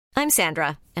I'm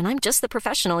Sandra, and I'm just the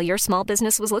professional your small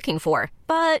business was looking for.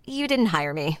 But you didn't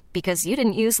hire me because you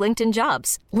didn't use LinkedIn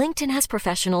Jobs. LinkedIn has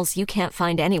professionals you can't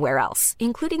find anywhere else,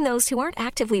 including those who aren't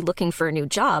actively looking for a new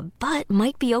job, but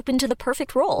might be open to the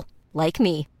perfect role, like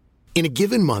me. In a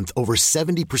given month, over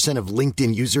 70% of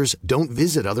LinkedIn users don't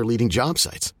visit other leading job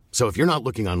sites. So if you're not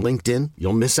looking on LinkedIn,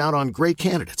 you'll miss out on great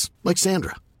candidates like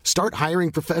Sandra. Start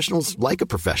hiring professionals like a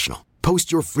professional.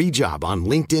 Post your free job on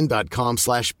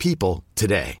linkedin.com/people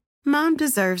today. Mom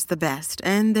deserves the best,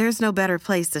 and there's no better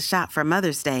place to shop for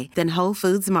Mother's Day than Whole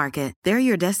Foods Market. They're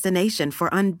your destination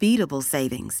for unbeatable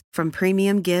savings, from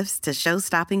premium gifts to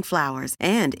show-stopping flowers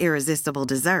and irresistible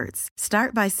desserts.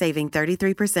 Start by saving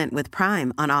 33% with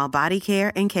Prime on all body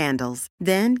care and candles.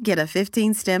 Then get a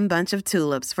 15-stem bunch of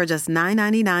tulips for just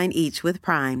 $9.99 each with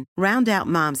Prime. Round out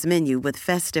Mom's menu with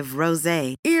festive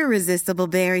rosé, irresistible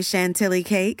berry chantilly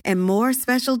cake, and more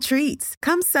special treats.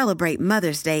 Come celebrate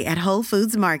Mother's Day at Whole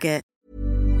Foods Market.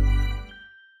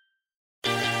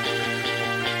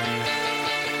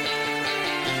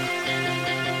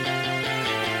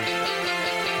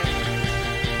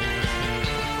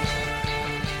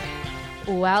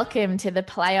 Welcome to the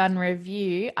Play On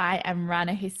Review. I am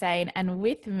Rana Hussein, and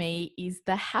with me is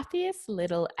the happiest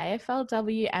little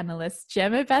AFLW analyst,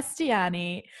 Gemma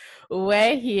Bastiani.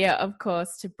 We're here, of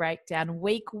course, to break down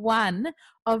week 1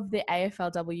 of the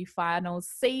AFLW Finals,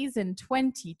 season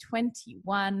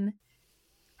 2021.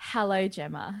 Hello,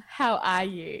 Gemma. How are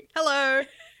you? Hello.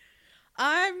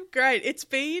 I'm great. It's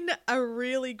been a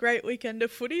really great weekend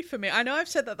of footy for me. I know I've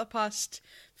said that the past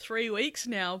 3 weeks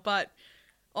now, but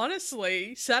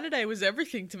honestly, Saturday was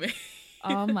everything to me.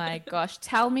 Oh my gosh.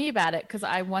 Tell me about it, because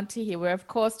I want to hear. We're, of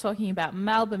course, talking about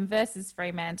Melbourne versus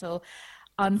Fremantle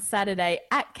on Saturday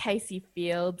at Casey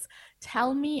Fields.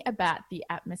 Tell me about the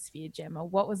atmosphere, Gemma.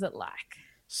 What was it like?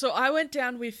 So I went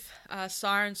down with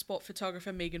Siren sport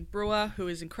photographer Megan Brewer, who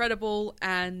is incredible.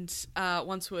 And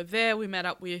once we were there, we met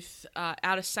up with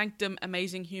Outer Sanctum,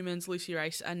 Amazing Humans, Lucy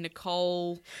Race, and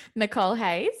Nicole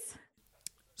Hayes.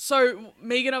 So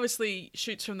Megan obviously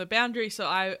shoots from the boundary, so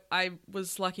I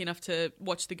was lucky enough to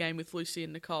watch the game with Lucy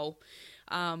and Nicole.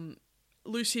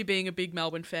 Lucy being a big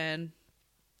Melbourne fan,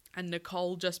 and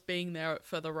Nicole just being there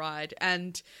for the ride.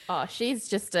 And she's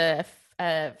just a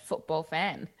football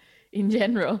fan in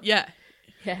general. Yeah.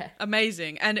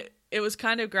 Amazing. And it was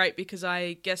kind of great because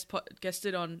I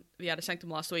guested on the Outer Sanctum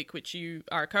last week, which you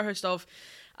are a co-host of,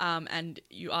 and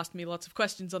you asked me lots of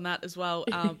questions on that as well.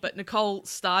 But Nicole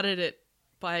started it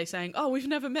by saying, we've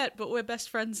never met, but we're best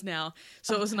friends now.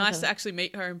 So it was nice to actually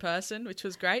meet her in person, which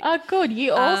was great. Oh, good.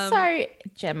 You also,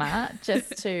 Gemma,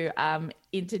 just to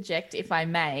interject if I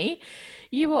may,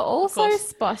 you were also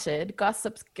spotted,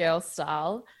 Gossip's Girl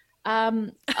style,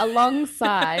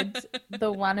 alongside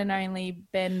the one and only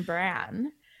Ben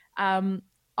Brown. I'm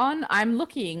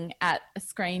looking at a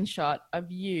screenshot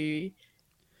of you,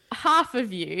 half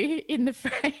of you in the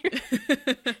frame.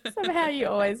 Somehow you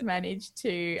always manage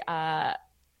to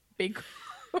be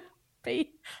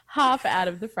half out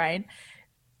of the frame.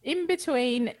 In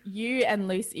between you and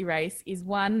Lucy Race is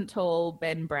one tall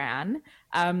Ben Brown.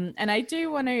 And I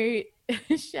do want to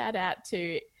shout out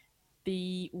to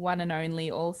the one and only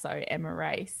also Emma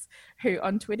Race, who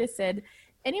on Twitter said,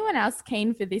 anyone else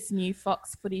keen for this new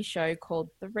Fox footy show called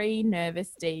Three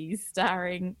Nervous D's,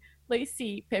 starring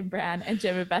Lucy, Ben Brown and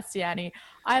Gemma Bastiani?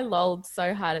 I lolled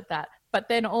so hard at that, but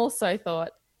then also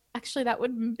thought, actually, that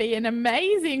would be an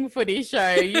amazing footy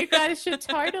show. You guys should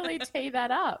totally tee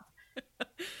that up.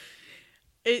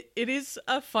 It is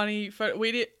a funny photo.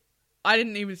 I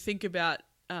didn't even think about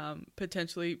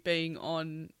potentially being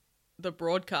on the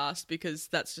broadcast, because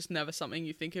that's just never something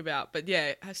you think about. But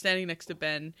yeah, standing next to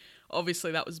Ben,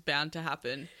 obviously that was bound to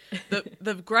happen.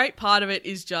 The great part of it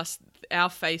is just our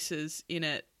faces in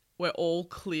it. We're all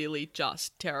clearly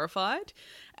just terrified,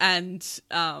 and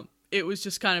it was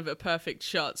just kind of a perfect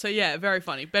shot. So yeah, very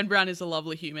funny. Ben Brown is a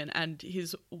lovely human, and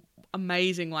his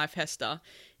amazing wife Hester.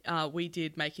 We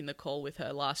did Making the Call with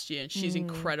her last year, and she's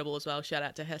incredible as well. Shout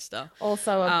out to Hester.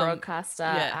 Also a broadcaster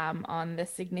on the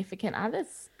Significant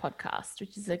Others podcast,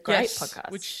 which is a great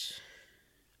podcast.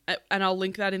 And I'll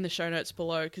link that in the show notes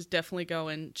below, because definitely go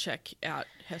and check out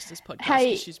Hester's podcast.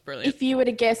 Hey, she's brilliant. If you were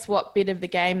to guess what bit of the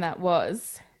game that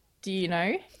was, do you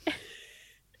know?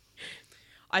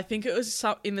 I think it was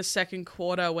in the second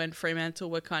quarter when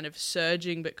Fremantle were kind of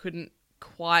surging but couldn't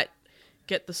quite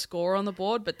get the score on the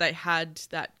board, but they had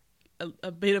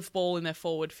a bit of ball in their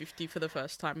forward 50 for the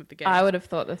first time of the game. I would have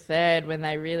thought the third, when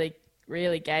they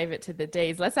really gave it to the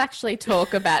Ds. Let's actually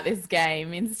talk about this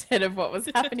game instead of what was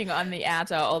happening on the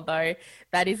outer, although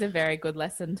that is a very good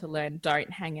lesson to learn. Don't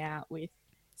hang out with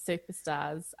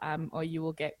superstars, or you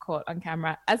will get caught on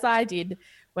camera, as I did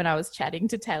when I was chatting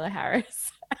to Taylor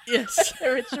Harris. Yes.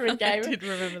 The Richmond game. I did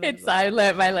remember that. I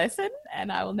learnt my lesson,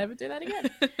 and I will never do that again.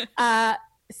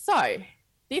 So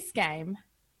this game,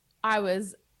 I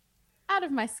was out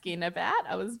of my skin about.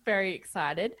 I was very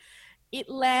excited. It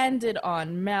landed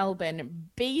on Melbourne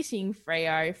beating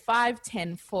Freo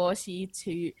 5-10-40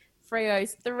 to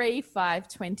Freo's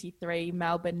 3-5-23.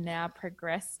 Melbourne now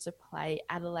progress to play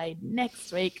Adelaide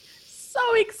next week. So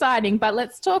exciting. But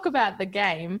let's talk about the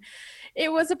game.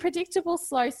 It was a predictable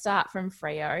slow start from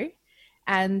Freo,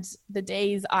 and the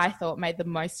D's, I thought, made the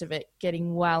most of it,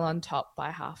 getting well on top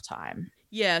by halftime.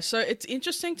 Yeah, so it's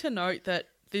interesting to note that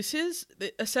this is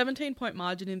a 17-point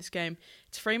margin in this game.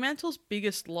 It's Fremantle's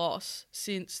biggest loss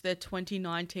since their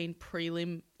 2019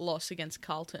 prelim loss against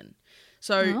Carlton.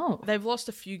 So they've lost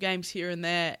a few games here and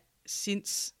there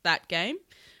since that game,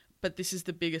 but this is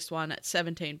the biggest one at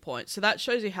 17 points. So that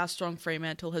shows you how strong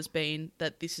Fremantle has been,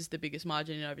 that this is the biggest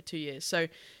margin in over 2 years. So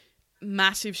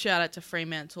massive shout out to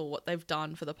Fremantle. What they've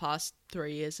done for the past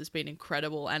 3 years has been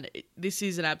incredible, and this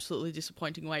is an absolutely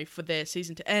disappointing way for their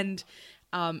season to end,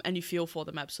 and you feel for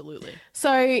them absolutely.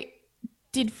 So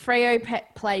did Freo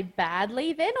play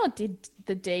badly then, or did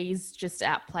the D's just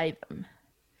outplay them?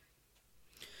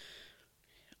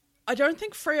 I don't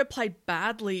think Freo played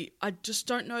badly. I just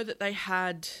don't know that they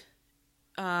had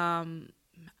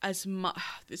as much,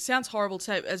 it sounds horrible to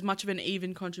say, as much of an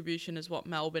even contribution as what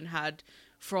Melbourne had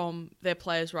from their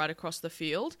players right across the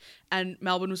field, and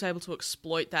Melbourne was able to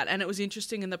exploit that. And it was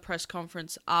interesting in the press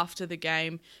conference after the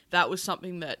game, that was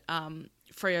something that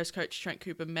Freo's coach Trent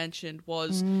Cooper mentioned,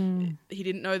 was he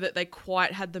didn't know that they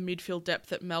quite had the midfield depth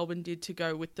that Melbourne did to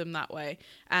go with them that way.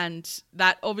 And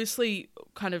that obviously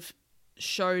kind of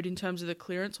showed in terms of the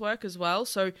clearance work as well.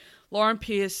 So Lauren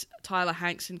Pearce, Tyler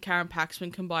Hanks and Karen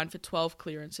Paxman combined for 12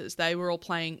 clearances. They were all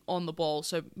playing on the ball,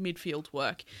 so midfield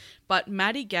work. But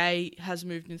Maddie Gay has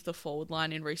moved into the forward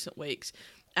line in recent weeks,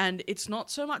 and it's not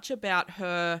so much about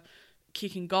her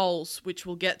kicking goals, which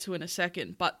we'll get to in a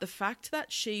second, but the fact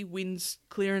that she wins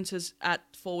clearances at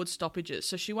forward stoppages.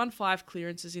 So she won 5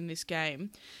 clearances in this game,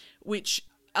 which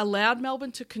allowed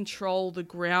Melbourne to control the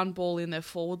ground ball in their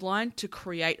forward line to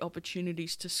create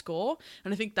opportunities to score.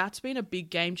 And I think that's been a big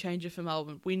game changer for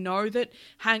Melbourne. We know that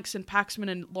Hanks and Paxman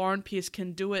and Lauren Pearce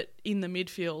can do it in the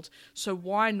midfield. So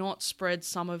why not spread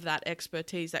some of that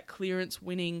expertise, that clearance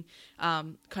winning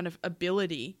kind of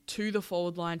ability to the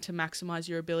forward line to maximise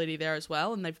your ability there as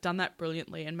well. And they've done that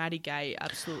brilliantly. And Maddie Gay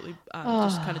absolutely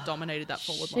just kind of dominated that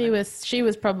forward line. She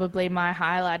was probably my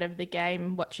highlight of the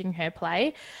game, watching her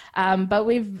play. But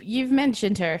you've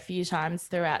mentioned her a few times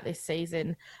throughout this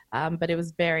season, but it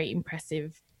was very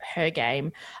impressive, her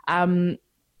game.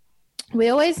 We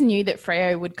always knew that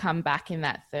Freo would come back in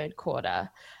that third quarter,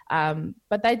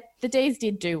 but the D's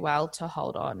did do well to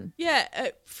hold on. Yeah,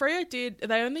 Freo did.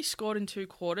 They only scored in 2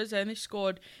 quarters. They only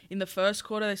scored in the first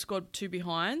quarter, they scored 2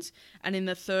 behinds, and in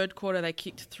the third quarter they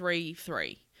kicked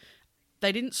 3-3.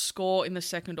 They didn't score in the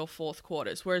second or fourth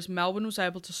quarters, whereas Melbourne was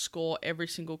able to score every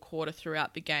single quarter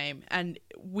throughout the game. And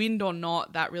wind or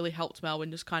not, that really helped Melbourne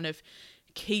just kind of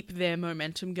keep their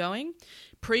momentum going.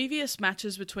 Previous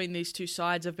matches between these two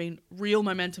sides have been real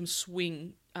momentum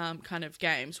swing kind of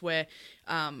games where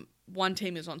one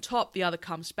team is on top, the other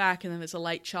comes back, and then there's a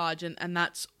late charge, and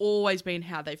that's always been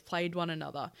how they've played one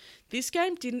another. This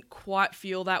game didn't quite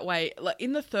feel that way.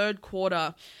 In the third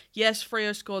quarter, yes,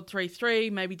 Freo scored 3-3,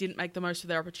 maybe didn't make the most of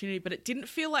their opportunity, but it didn't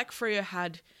feel like Freo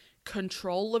had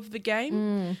control of the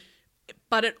game.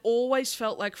 But it always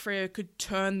felt like Freo could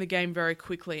turn the game very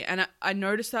quickly. And I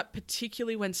noticed that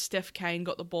particularly when Steph Kane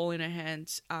got the ball in her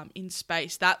hands in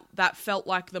space. That felt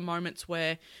like the moments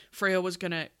where Freo was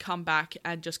going to come back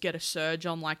and just get a surge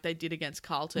on like they did against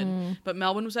Carlton. But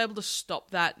Melbourne was able to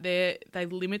stop that. They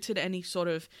limited any sort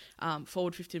of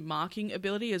forward 50 marking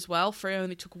ability as well. Freo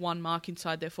only took 1 mark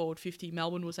inside their forward 50.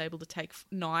 Melbourne was able to take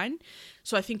 9.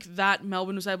 So I think that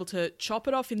Melbourne was able to chop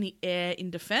it off in the air in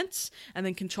defence and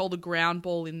then control the ground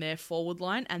ball in their forward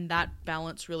line, and that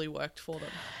balance really worked for them.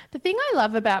 The thing I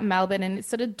love about Melbourne, and it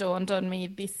sort of dawned on me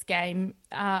this game,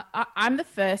 I'm the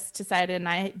first to say it, and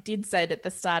I did say it at the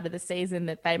start of the season,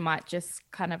 that they might just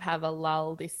kind of have a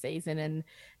lull this season, and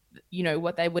you know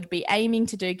what they would be aiming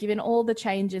to do, given all the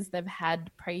changes they've had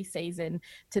pre-season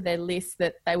to their list,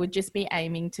 that they would just be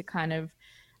aiming to kind of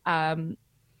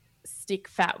stick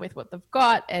fat with what they've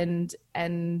got and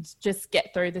just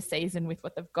get through the season with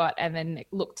what they've got and then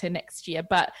look to next year.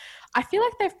 But I feel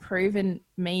like they've proven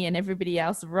me and everybody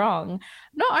else wrong.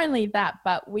 Not only that,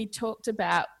 but we talked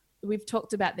about we've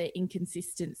talked about their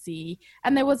inconsistency,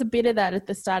 and there was a bit of that at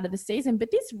the start of the season,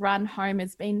 but this run home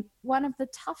has been one of the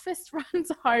toughest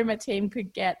runs home a team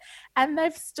could get, and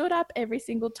they've stood up every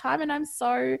single time, and I'm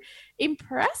so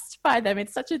impressed by them.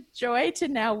 It's such a joy to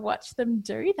now watch them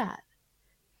do that.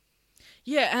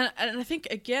 Yeah, and I think,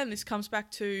 again, this comes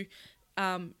back to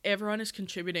everyone is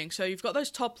contributing. So you've got those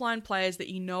top-line players that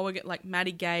you know are like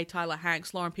Maddie Gay, Tyler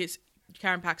Hanks, Lauren Pierce,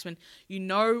 Karen Paxman. You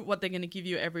know what they're going to give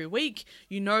you every week.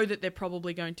 You know that they're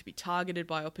probably going to be targeted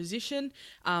by opposition,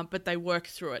 but they work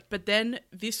through it. But then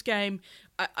this game,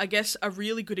 I guess a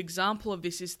really good example of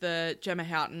this is the Gemma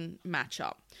Houghton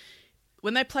matchup.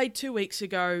 When they played 2 weeks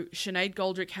ago, Sinead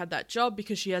Goldrick had that job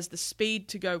because she has the speed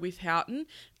to go with Houghton,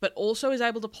 but also is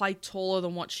able to play taller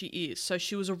than what she is. So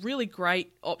she was a really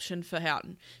great option for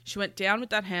Houghton. She went down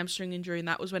with that hamstring injury, and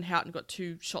that was when Houghton got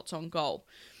 2 shots on goal.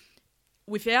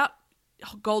 Without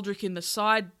Goldrick in the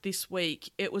side this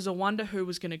week, it was a wonder who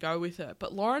was going to go with her.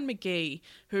 But Lauren McGee,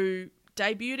 who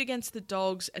debuted against the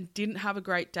Dogs and didn't have a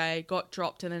great day, got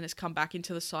dropped, and then has come back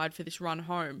into the side for this run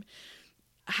home,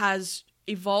 has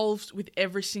evolved with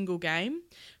every single game.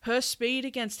 Her speed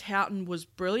against Houghton was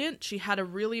brilliant. She had a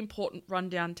really important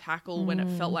run-down tackle when it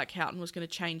felt like Houghton was going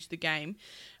to change the game.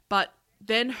 But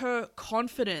then her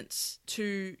confidence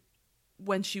to,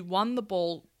 when she won the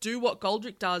ball, do what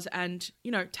Goldrick does and,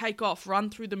 take off,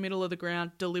 run through the middle of the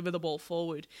ground, deliver the ball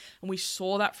forward. And we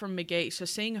saw that from McGee. So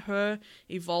seeing her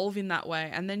evolve in that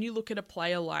way. And then you look at a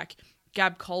player like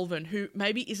Gab Colvin, who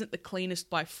maybe isn't the cleanest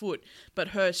by foot, but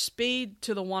her speed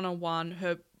to the one-on-one,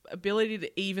 her ability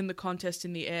to even the contest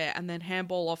in the air and then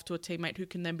handball off to a teammate who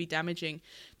can then be damaging,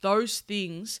 those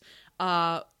things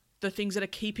are the things that are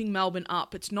keeping Melbourne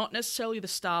up. It's not necessarily the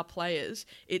star players.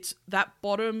 It's that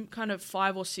bottom kind of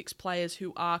 5 or 6 players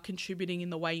who are contributing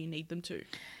in the way you need them to.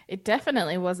 It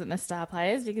definitely wasn't the star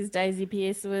players because Daisy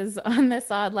Pearce was on the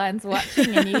sidelines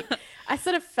watching, and I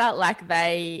sort of felt like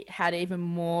they had even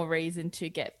more reason to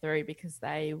get through because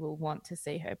they will want to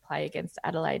see her play against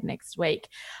Adelaide next week.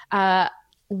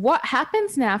 What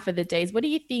happens now for the D's? What do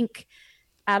you think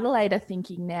Adelaide are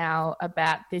thinking now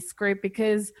about this group?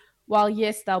 Because while,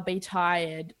 yes, they'll be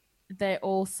tired, they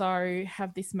also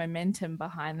have this momentum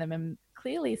behind them and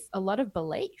clearly a lot of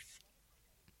belief.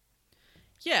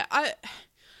 Yeah,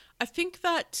 I think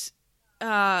that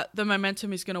the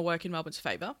momentum is going to work in Melbourne's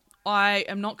favour. I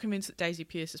am not convinced that Daisy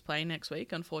Pearce is playing next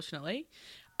week, unfortunately.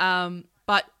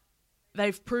 But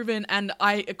they've proven, and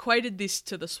I equated this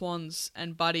to the Swans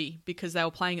and Buddy because they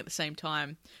were playing at the same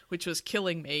time, which was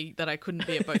killing me that I couldn't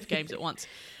be at both games at once.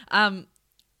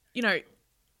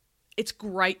 It's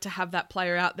great to have that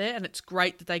player out there, and it's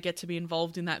great that they get to be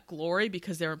involved in that glory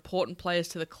because they're important players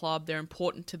to the club, they're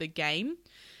important to the game.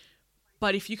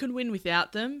 But if you can win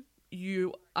without them,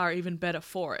 you are even better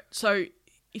for it. So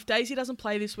if Daisy doesn't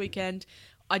play this weekend,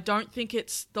 I don't think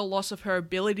it's the loss of her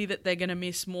ability that they're going to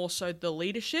miss, more so the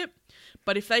leadership.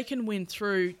 But if they can win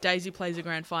through, Daisy plays a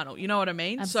grand final. You know what I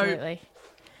mean? Absolutely.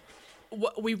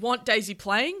 So we want Daisy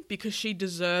playing because she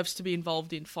deserves to be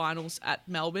involved in finals at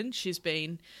Melbourne. She's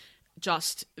been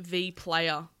just the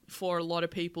player for a lot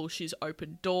of people. She's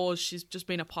opened doors. She's just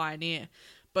been a pioneer.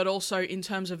 But also in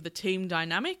terms of the team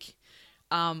dynamic,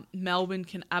 Melbourne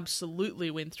can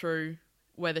absolutely win through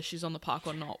whether she's on the park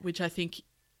or not, which I think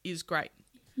is great.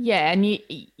 Yeah, and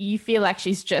you feel like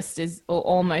she's just as or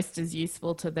almost as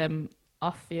useful to them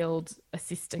off-field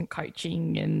assistant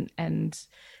coaching and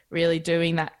really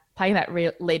doing that, playing that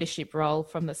real leadership role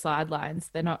from the sidelines.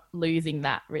 They're not losing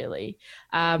that really.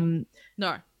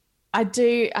 No. I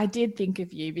did think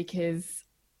of you because,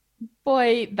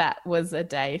 boy, that was a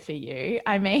day for you.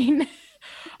 I mean,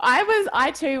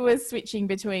 I too was switching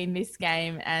between this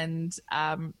game and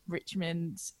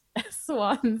Richmond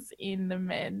Swans in the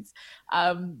men's.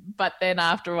 But then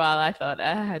after a while, I thought,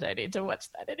 I don't need to watch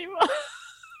that anymore.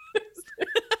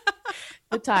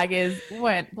 The Tigers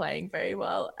weren't playing very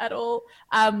well at all.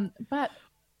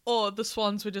 Or the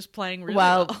Swans were just playing really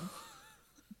well.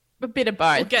 A bit of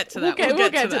both. We'll get to that.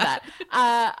 We'll get to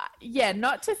that. Yeah,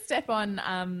 not to step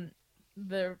on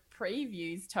the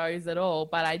preview's toes at all,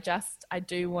 but I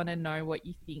do want to know what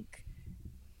you think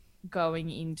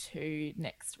going into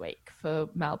next week for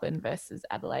Melbourne versus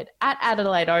Adelaide. At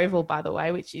Adelaide Oval, by the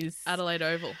way, which is... Adelaide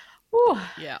Oval. Ooh,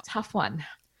 yeah. Tough one.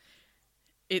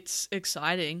 It's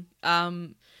exciting.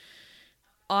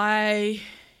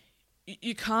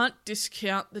 You can't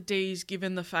discount the D's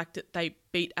given the fact that they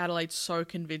beat Adelaide so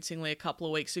convincingly a couple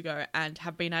of weeks ago and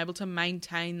have been able to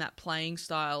maintain that playing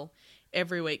style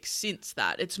every week since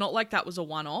that. It's not like that was a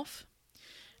one-off.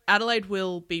 Adelaide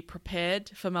will be prepared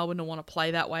for Melbourne to want to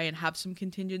play that way and have some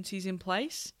contingencies in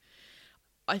place.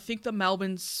 I think the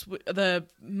the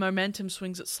momentum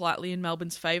swings it slightly in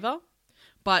Melbourne's favour,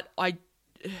 but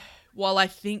while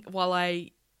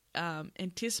I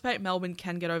anticipate Melbourne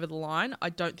can get over the line, I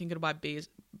don't think it'll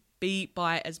be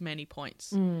by as many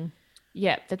points.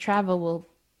 Yeah, the travel will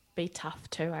be tough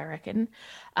too, I reckon.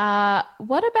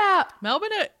 What about...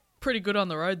 Melbourne are pretty good on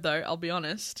the road, though, I'll be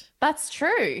honest. That's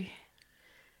true.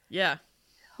 Yeah.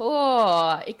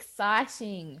 Oh,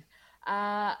 exciting.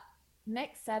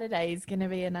 Next Saturday is going to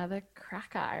be another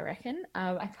cracker, I reckon.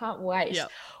 I can't wait.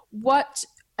 Yep. What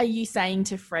are you saying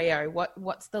to Freo?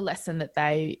 What's the lesson that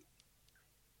they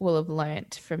will have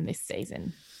learnt from this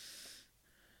season?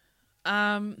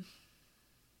 Again,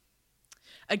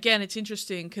 it's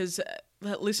interesting because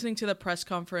listening to the press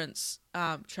conference,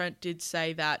 Trent did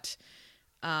say that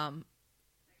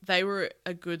they were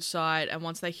a good side, and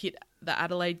once they hit the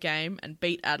Adelaide game and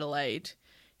beat Adelaide,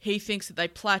 he thinks that they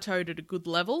plateaued at a good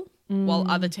level while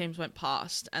other teams went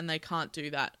past, and they can't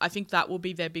do that. I think that will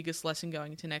be their biggest lesson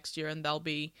going into next year, and they'll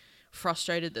be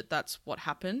frustrated that that's what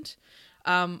happened.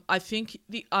 I think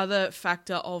the other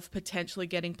factor of potentially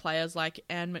getting players like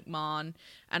Anne McMahon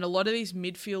and a lot of these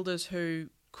midfielders who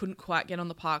couldn't quite get on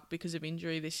the park because of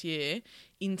injury this year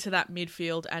into that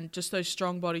midfield, and just those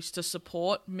strong bodies to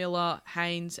support Miller,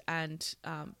 Haynes and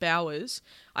Bowers,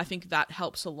 I think that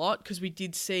helps a lot, because we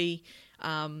did see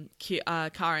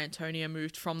Cara Antonia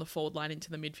moved from the forward line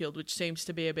into the midfield, which seems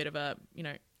to be a bit of a,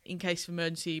 in case of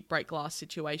emergency break glass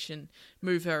situation,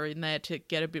 move her in there to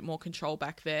get a bit more control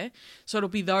back there. So it'll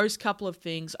be those couple of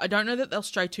things. I don't know that they'll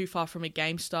stray too far from a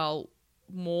game style,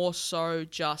 more so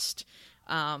just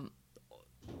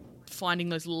finding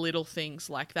those little things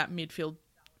like that midfield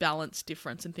balance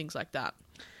difference and things like that.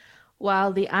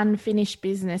 While the unfinished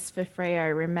business for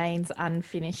Freo remains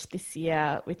unfinished this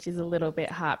year, which is a little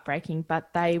bit heartbreaking,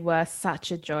 but they were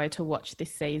such a joy to watch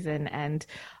this season. And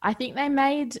I think they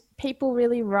made people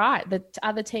really right. The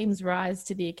other teams rise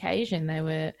to the occasion. They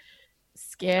were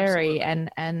scary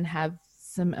and have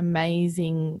some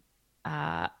amazing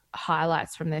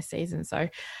highlights from their season. So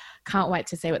can't wait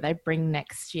to see what they bring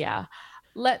next year.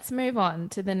 Let's move on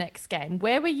to the next game.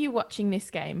 Where were you watching this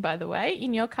game, by the way?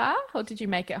 In your car, or did you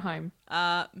make it home?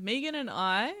 Megan and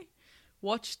I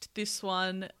watched this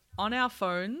one on our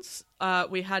phones.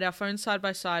 We had our phones side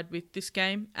by side with this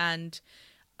game and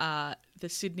the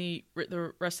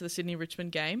rest of the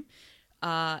Sydney-Richmond game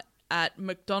at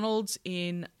McDonald's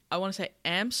in, I want to say,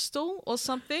 Amstel or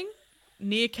something,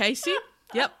 near Casey.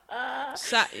 Yep.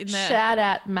 Sat in there. Shout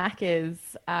out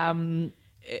Macca's.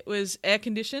 It was air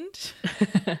conditioned,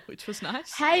 which was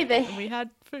nice. Hey, and we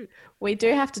had food. We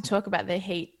do have to talk about the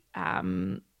heat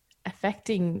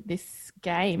affecting this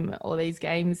game, or these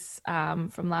games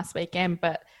from last weekend.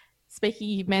 But speaking,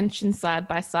 you mentioned side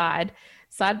by side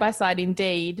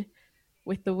indeed,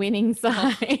 with the winning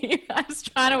side. I was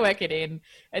trying to work it in.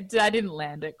 I didn't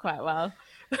land it quite well.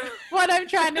 What I'm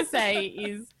trying to say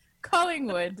is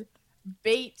Collingwood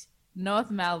beat North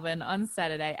Melbourne on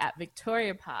Saturday at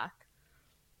Victoria Park,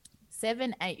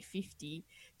 7-8-50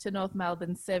 to North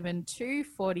Melbourne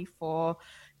 7-2-44.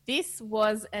 This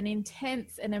was an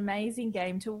intense and amazing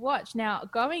game to watch. Now,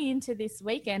 going into this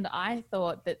weekend, I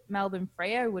thought that Melbourne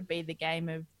Freo would be the game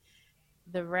of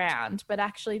the round, but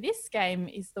actually this game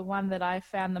is the one that I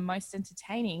found the most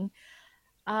entertaining.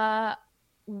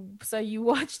 So you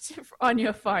watched on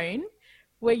your phone.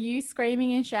 Were you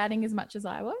screaming and shouting as much as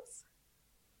I was?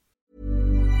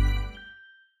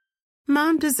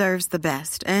 Mom deserves the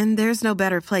best, and there's no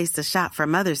better place to shop for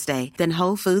Mother's Day than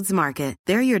Whole Foods Market.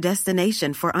 They're your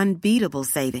destination for unbeatable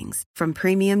savings, from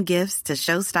premium gifts to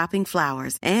show-stopping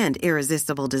flowers and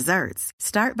irresistible desserts.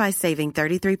 Start by saving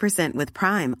 33% with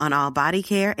Prime on all body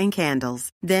care and candles.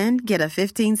 Then get a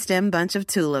 15-stem bunch of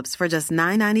tulips for just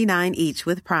 $9.99 each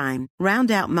with Prime.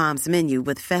 Round out Mom's menu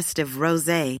with festive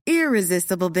rosé,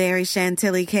 irresistible berry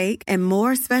chantilly cake, and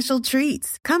more special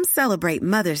treats. Come celebrate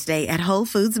Mother's Day at Whole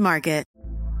Foods Market.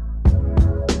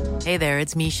 Hey there,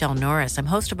 it's Michelle Norris. I'm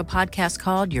host of a podcast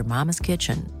called Your Mama's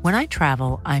Kitchen. When I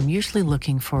travel, I'm usually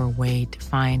looking for a way to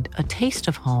find a taste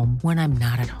of home when I'm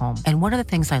not at home. And one of the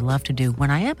things I love to do when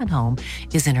I am at home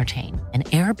is entertain. And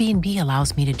Airbnb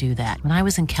allows me to do that. When I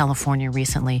was in California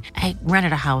recently, I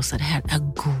rented a house that had a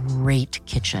great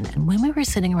kitchen. And when we were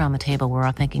sitting around the table, we were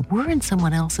all thinking, we're in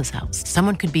someone else's house.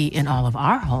 Someone could be in all of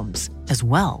our homes as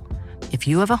well. If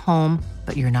you have a home,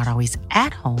 but you're not always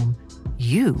at home,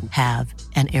 you have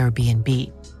an Airbnb.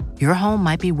 Your home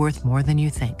might be worth more than you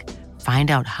think.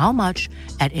 Find out how much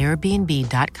at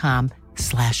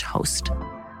airbnb.com/host.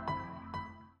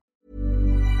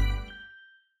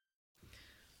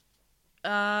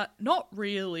 Not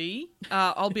really.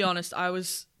 I'll be honest.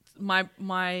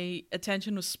 my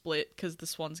attention was split because the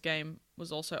Swans game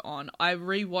was also on. I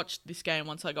rewatched this game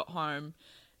once I got home,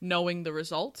 knowing the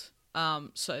result.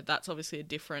 So that's obviously a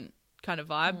different kind of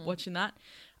vibe watching that.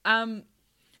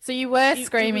 So you were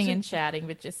screaming and shouting,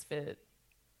 but just for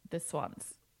the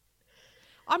Swans.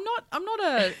 I'm not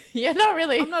a You're not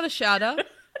really. I'm not a shouter.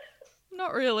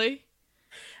 Not really.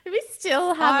 We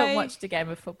still haven't watched a game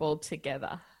of football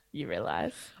together, you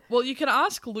realise? Well, you can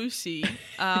ask Lucy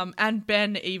and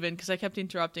Ben even, because I kept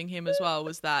interrupting him as well,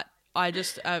 was that I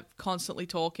just constantly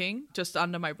talking just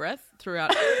under my breath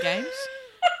throughout games.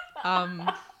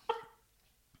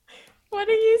 What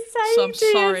are you saying So I'm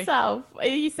to sorry. yourself? Are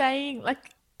you saying like...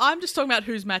 I'm just talking about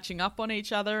who's matching up on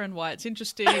each other and why it's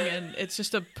interesting, and it's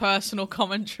just a personal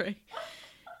commentary.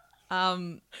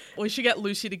 We should get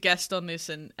Lucy to guest on this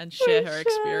and share her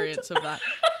experience of that.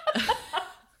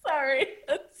 Sorry,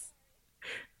 that's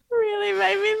really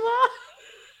made me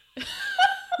laugh.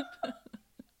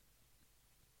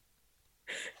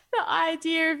 The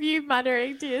idea of you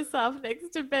muttering to yourself next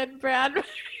to Ben Brown is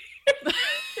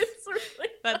really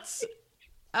That's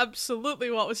absolutely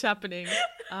what was happening.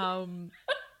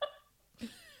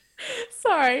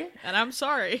 sorry. And I'm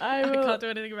sorry. I can't do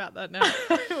anything about that now.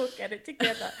 We'll get it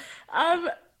together.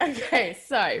 Okay,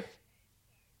 so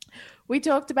we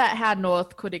talked about how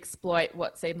North could exploit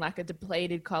what seemed like a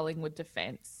depleted Collingwood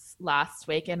defence last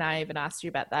week, and I even asked you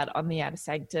about that on the Outer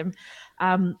Sanctum.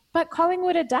 But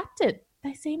Collingwood adapted.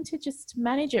 They seemed to just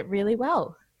manage it really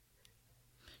well.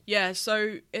 Yeah,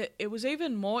 so it was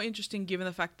even more interesting given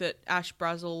the fact that Ash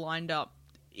Brazel lined up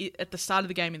at the start of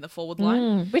the game in the forward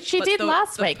line. Which she did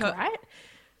last week, right?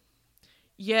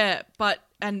 Yeah,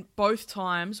 and both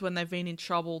times when they've been in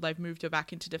trouble, they've moved her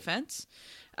back into defence.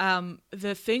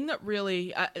 The thing that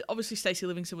really, obviously Stacey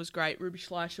Livingston was great. Ruby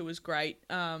Schleicher was great.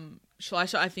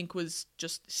 Schleicher, I think, was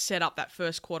just set up that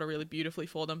first quarter really beautifully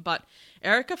for them. But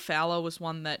Erica Fowler was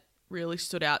one that really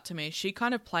stood out to me. She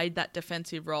kind of played that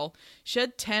defensive role. She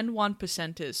had 10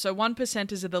 1%ers. So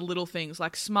 1%ers are the little things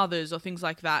like smothers or things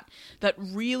like that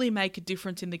really make a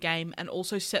difference in the game and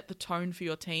also set the tone for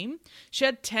your team. She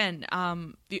had 10.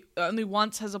 Only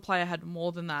once has a player had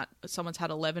more than that. Someone's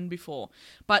had 11 before.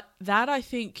 But that, I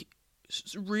think,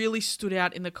 really stood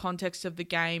out in the context of the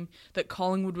game, that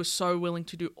Collingwood was so willing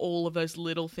to do all of those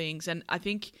little things. And I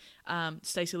think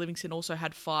Stacey Livingston also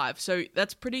had 5. So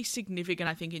that's pretty significant,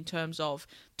 I think, in terms of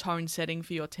tone setting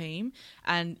for your team.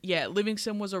 And yeah,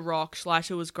 Livingston was a rock.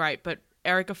 Schleicher was great, but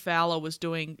Erica Fowler was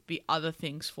doing the other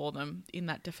things for them in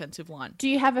that defensive line. Do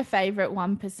you have a favourite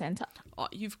 1%er? Oh,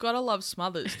 you've got to love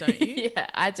smothers, don't you? Yeah,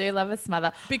 I do love a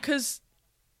smother. Because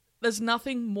there's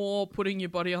nothing more putting your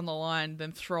body on the line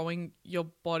than throwing your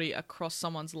body across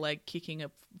someone's leg, kicking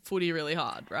a footy really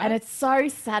hard, right? And it's so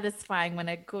satisfying when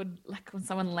when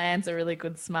someone lands a really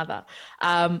good smother.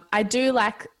 I do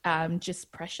like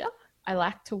just pressure. I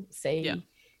like to see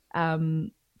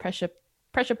pressure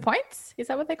points. Is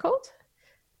that what they're called?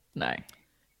 No.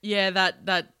 Yeah,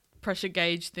 that pressure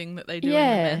gauge thing that they do in the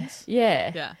men's.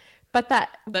 Yeah. But that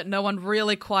no one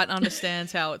really quite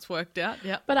understands how it's worked out.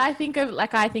 Yeah. But I think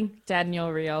Daniel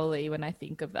Rioli when I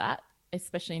think of that,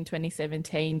 especially in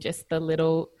 2017, just the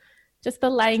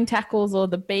laying tackles or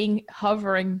the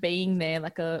hovering being there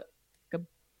like a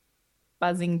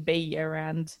buzzing bee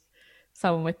around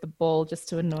someone with the ball just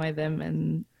to annoy them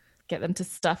and get them to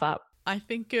stuff up. I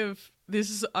think of, this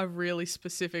is a really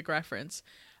specific reference.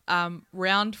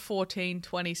 Round 14,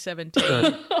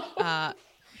 2017.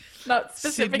 Not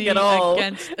specific Sydney at all.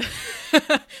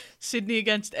 Sydney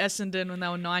against Essendon when they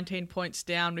were 19 points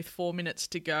down with 4 minutes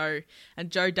to go.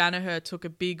 And Joe Danaher took a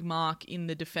big mark in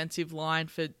the defensive line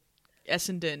for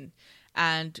Essendon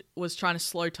and was trying to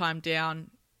slow time down.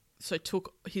 So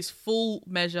took his full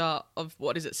measure of,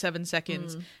 7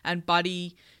 seconds. And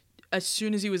Buddy, as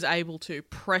soon as he was able to,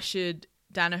 pressured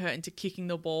Danaher into kicking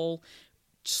the ball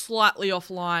slightly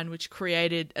offline, which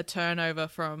created a turnover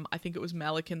from, I think it was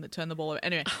Melican that turned the ball over.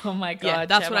 Anyway. Oh my God. Yeah,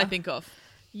 that's Gemma, what I think of.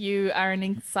 You are an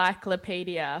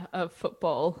encyclopedia of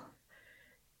football.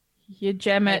 You're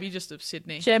Gemma. Maybe just of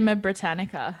Sydney. Gemma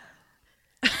Britannica.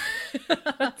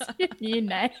 That's your new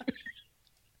name.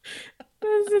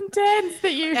 It's intense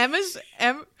that you...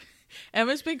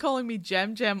 Emma's been calling me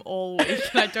Gem all week,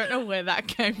 and I don't know where that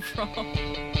came from.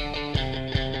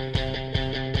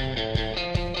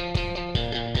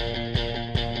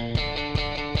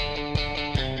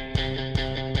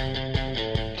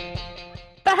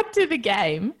 Back to the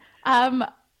game. I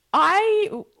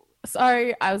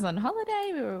was on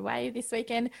holiday. We were away this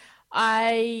weekend.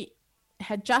 I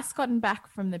had just gotten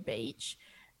back from the beach.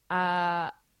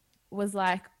 Was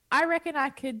like, I reckon I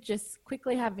could just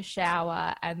quickly have a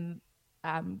shower and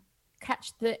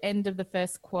catch the end of the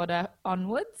first quarter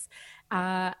onwards,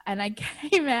 and I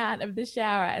came out of the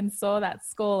shower and saw that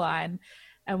scoreline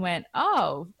and went,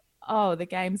 oh, the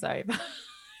game's over.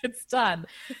 It's done.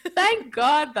 Thank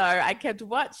God, though, I kept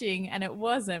watching and it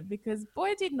wasn't, because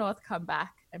boy, did North come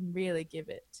back and really give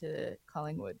it to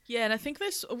Collingwood. Yeah, and I think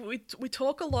we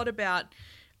talk a lot about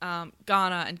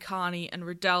Garner and Carney and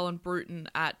Riddell and Bruton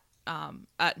at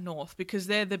North, because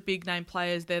they're the big name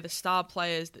players, they're the star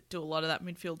players that do a lot of that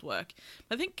midfield work.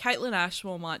 I think Caitlin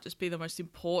Ashmore might just be the most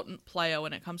important player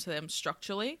when it comes to them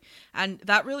structurally, and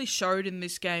that really showed in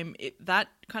this game. That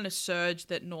kind of surge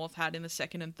that North had in the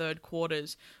second and third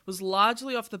quarters was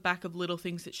largely off the back of little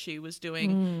things that she was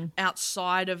doing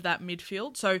outside of that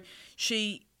midfield. So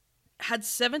she had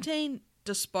 17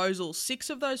 disposals, 6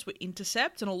 of those were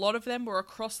intercepts, and a lot of them were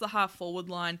across the half forward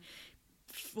line,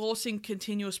 forcing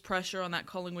continuous pressure on that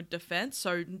Collingwood defence,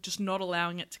 so just not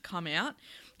allowing it to come out.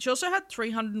 She also had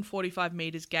 345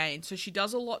 metres gained, so she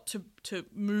does a lot to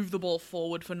move the ball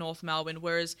forward for North Melbourne,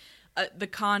 whereas the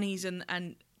Carneys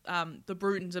and the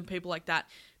Brutons and people like that,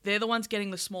 they're the ones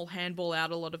getting the small handball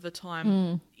out a lot of the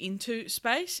time into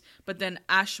space, but then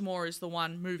Ashmore is the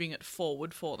one moving it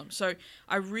forward for them. So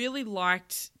I really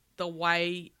liked the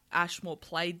way Ashmore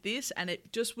played this, and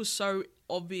it just was so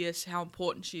obvious how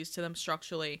important she is to them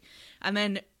structurally. And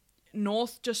then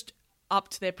North just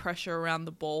upped their pressure around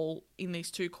the ball in these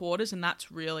 2 quarters, and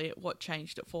that's really what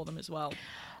changed it for them as well.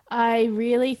 I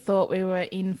really thought we were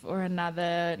in for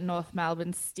another North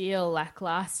Melbourne steal like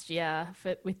last year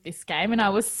with this game, and I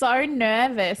was so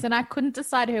nervous and I couldn't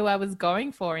decide who I was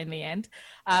going for in the end.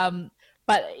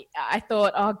 But I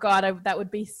thought, oh God, that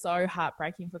would be so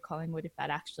heartbreaking for Collingwood if that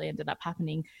actually ended up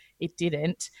happening. It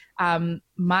didn't,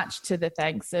 much to the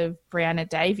thanks of Brianna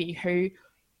Davey, who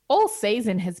all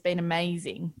season has been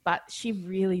amazing, but she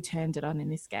really turned it on in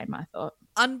this game, I thought.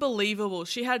 Unbelievable.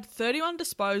 She had 31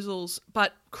 disposals,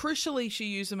 but crucially she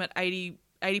used them at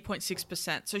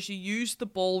 80.6%. So she used the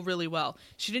ball really well.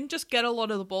 She didn't just get a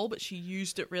lot of the ball, but she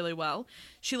used it really well.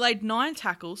 She laid 9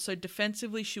 tackles, so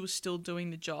defensively she was still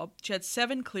doing the job. She had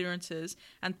 7 clearances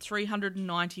and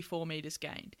 394 metres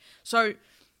gained. So,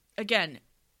 again,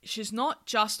 she's not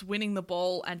just winning the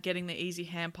ball and getting the easy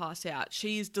hand pass out.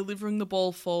 She is delivering the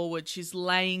ball forward. She's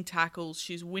laying tackles.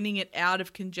 She's winning it out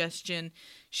of congestion.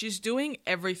 She's doing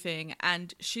everything,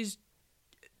 and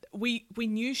we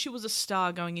knew she was a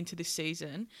star going into this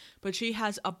season, but she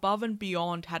has above and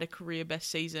beyond had a career best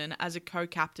season as a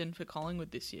co-captain for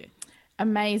Collingwood this year.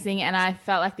 Amazing, and I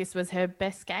felt like this was her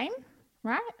best game,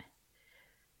 right?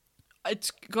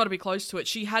 It's got to be close to it.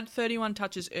 She had 31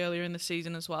 touches earlier in the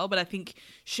season as well, but I think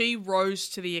she rose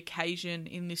to the occasion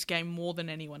in this game more than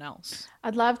anyone else.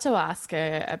 I'd love to ask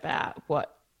her about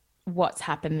what's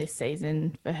happened this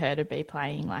season for her to be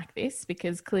playing like this,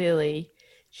 because clearly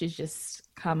she's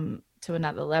just come to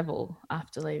another level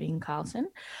after leaving Carlton.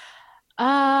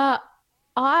 I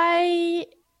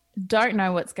don't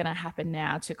know what's going to happen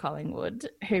now to Collingwood,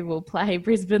 who will play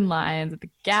Brisbane Lions at the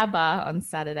Gabba on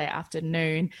Saturday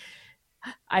afternoon.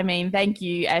 I mean, thank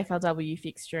you, AFLW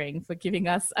fixturing, for giving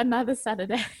us another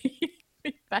Saturday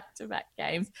with back-to-back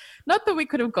games. Not that we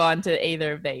could have gone to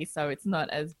either of these, so it's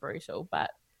not as brutal, but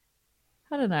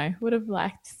I don't know. Would have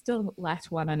still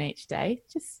liked one on each day.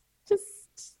 Just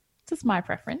my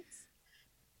preference.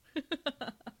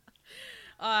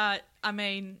 I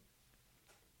mean,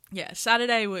 yeah,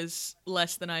 Saturday was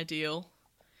less than ideal.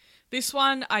 This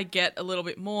one I get a little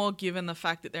bit more given the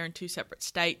fact that they're in 2 separate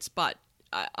states, but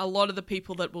a lot of the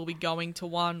people that will be going to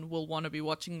one will want to be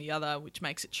watching the other, which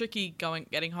makes it tricky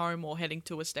getting home or heading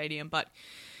to a stadium. But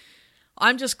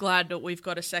I'm just glad that we've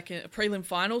got a prelim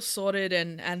final sorted,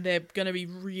 and they're going to be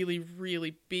really,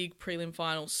 really big prelim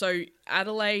finals. So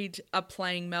Adelaide are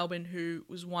playing Melbourne, who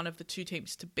was one of the 2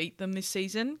 teams to beat them this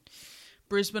season.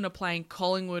 Brisbane are playing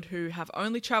Collingwood, who have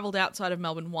only travelled outside of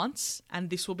Melbourne once, and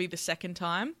this will be the second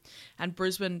time. And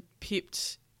Brisbane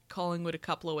pipped Collingwood a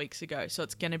couple of weeks ago, so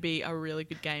it's going to be a really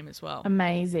good game as well.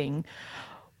 Amazing.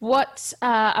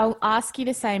 I'll ask you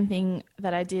the same thing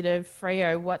that I did of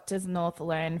Freo. What does North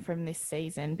learn from this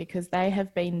season? Because they've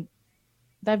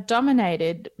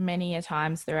dominated many a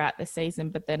times throughout the season,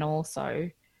 but then also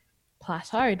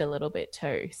plateaued a little bit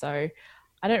too. So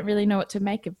I don't really know what to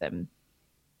make of them.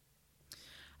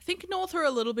 I think North are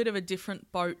a little bit of a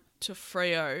different boat to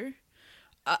Freo.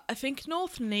 I think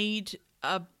North need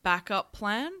a backup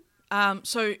plan.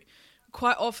 So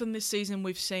quite often this season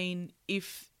we've seen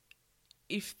if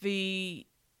the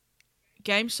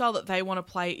game style that they want to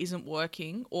play isn't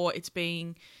working or it's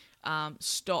being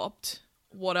stopped,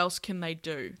 what else can they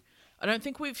do? I don't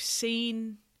think we've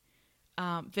seen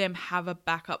them have a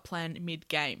backup plan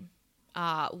mid-game.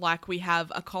 like we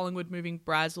have a Collingwood moving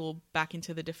Brazel back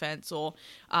into the defence, or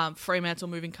Fremantle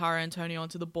moving Cara Antonio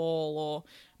onto the ball, or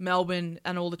Melbourne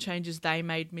and all the changes they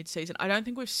made mid-season. I don't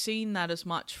think we've seen that as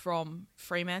much from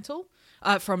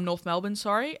from North Melbourne,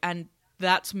 sorry, and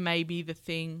that's maybe the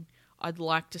thing I'd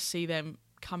like to see them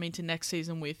come into next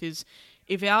season with, is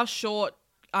if our short,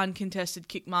 uncontested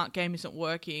kick mark game isn't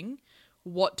working,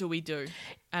 what do we do?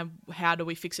 And how do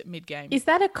we fix it mid-game? Is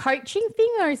that a coaching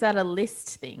thing or is that a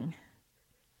list thing?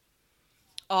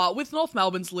 With North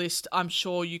Melbourne's list, I'm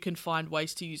sure you can find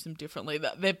ways to use them differently.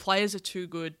 Their players are too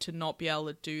good to not be able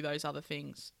to do those other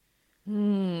things.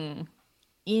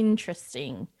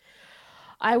 Interesting.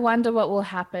 I wonder what will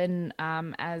happen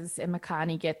as Emma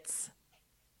Carney gets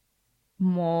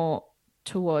more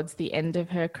towards the end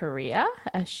of her career,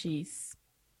 as she's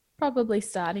probably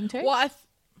starting to. Well,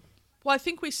 I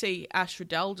think we see Ash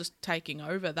Riddell just taking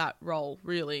over that role,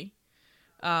 really.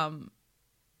 I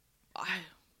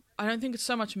don't think it's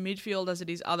so much midfield as it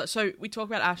is other. So we talk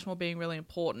about Ashmore being really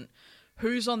important.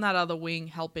 Who's on that other wing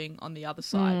helping on the other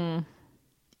side?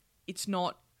 It's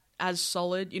not as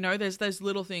solid. You know, there's those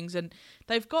little things, and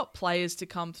they've got players to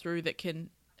come through that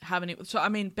can have any. So, I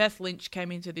mean, Beth Lynch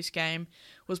came into this game,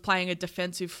 was playing a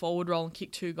defensive forward role and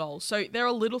kicked 2 goals. So there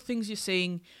are little things you're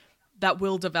seeing that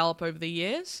will develop over the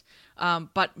years.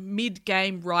 But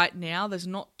mid-game right now, there's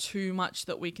not too much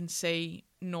that we can see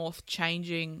North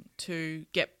changing to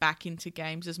get back into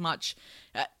games as much,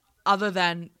 other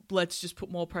than let's just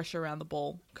put more pressure around the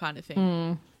ball kind of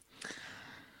thing.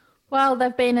 Well,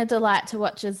 they've been a delight to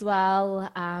watch as well,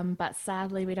 but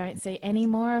sadly we don't see any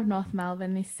more of North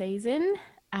Melbourne this season,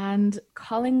 and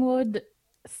Collingwood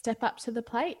step up to the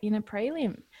plate in a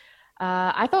prelim.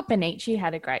 I thought Benici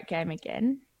had a great game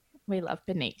again. We love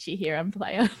Benici here on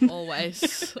Play On.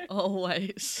 Always.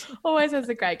 Always has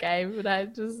a great game. But I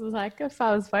just was like, if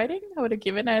I was voting, I would have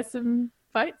given her some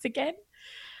votes again.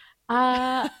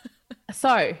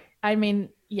 So, I mean,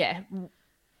 yeah.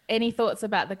 Any thoughts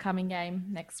about the coming game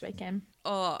next weekend?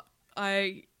 Oh,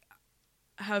 I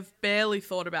have barely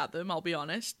thought about them, I'll be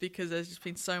honest, because there's just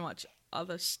been so much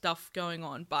other stuff going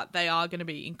on. But they are going to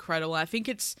be incredible. I think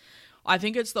it's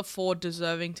the 4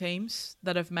 deserving teams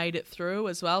that have made it through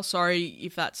as well. Sorry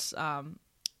if that's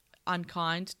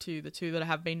unkind to the 2 that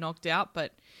have been knocked out,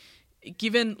 but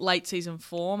given late season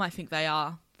form, I think they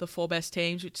are the 4 best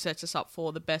teams, which sets us up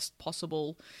for the best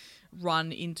possible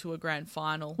run into a grand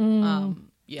final.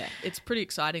 Yeah, it's pretty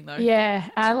exciting though. Yeah,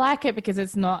 I like it because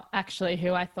it's not actually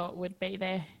who I thought would be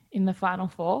there in the final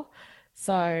 4.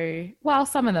 So, well,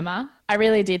 some of them are. I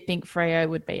really did think Freo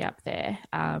would be up there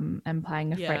and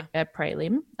playing a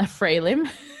prelim. A freelim.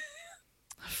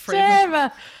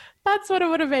 Damn, that's what it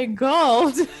would have been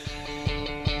called.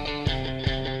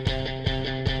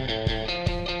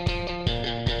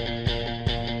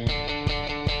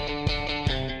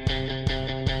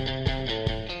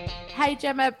 Hey,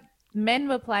 Gemma, men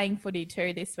were playing footy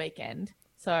too this weekend.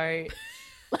 So...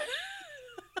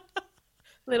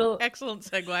 Excellent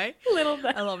segue.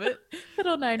 I love it.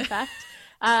 Little known fact.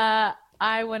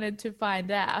 I wanted to find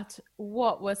out,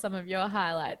 what were some of your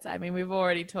highlights? I mean, we've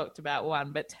already talked about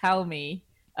one, but tell me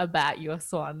about your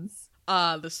Swans.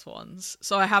 The Swans.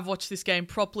 So I have watched this game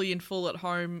properly in full at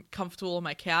home, comfortable on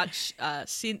my couch,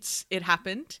 since it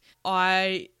happened.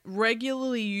 I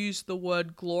regularly use the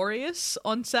word glorious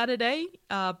on Saturday,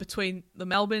 between the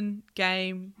Melbourne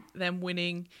game, them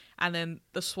winning, and then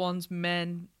the Swans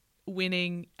men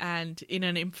winning, and in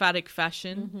an emphatic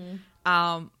fashion.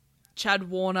 Chad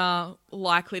Warner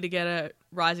likely to get a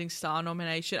Rising Star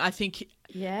nomination. I think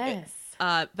yes,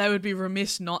 they would be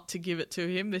remiss not to give it to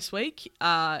him this week,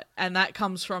 and that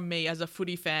comes from me as a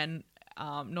footy fan,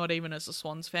 not even as a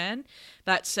Swans fan.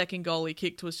 That second goal he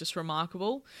kicked was just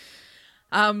remarkable.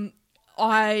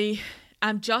 I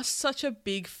am just such a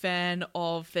big fan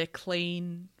of their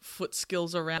clean foot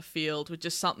skills around the field, which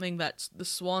is something that the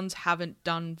Swans haven't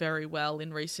done very well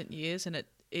in recent years, and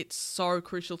it's so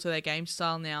crucial to their game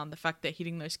style now, and the fact they're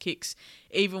hitting those kicks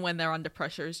even when they're under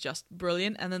pressure is just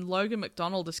brilliant. And then Logan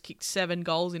McDonald has kicked 7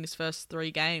 goals in his first 3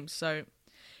 games, so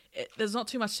there's not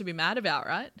too much to be mad about,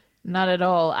 right? Not at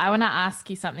all. I want to ask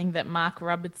you something that Mark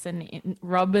Robinson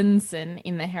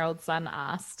in the Herald Sun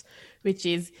asked, which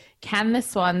is, can the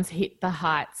Swans hit the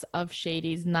heights of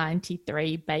Sheedy's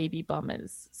 93 baby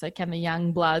bombers? So can the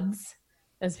young bloods,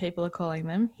 as people are calling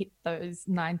them, hit those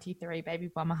 93 baby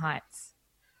bomber heights?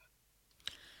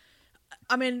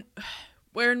 I mean,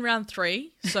 we're in round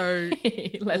 3, so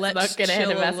let's not get ahead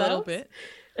chill of a little bit.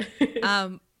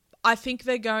 I think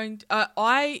they're going...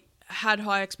 I had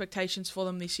high expectations for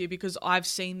them this year because I've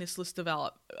seen this list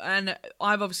develop, and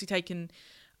I've obviously taken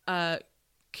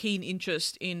keen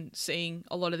interest in seeing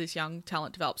a lot of this young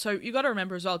talent develop. So you got to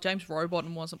remember as well, James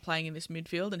Rowbottom wasn't playing in this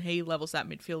midfield, and he levels that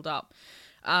midfield up.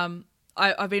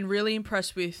 I've been really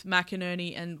impressed with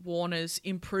McInerney and Warner's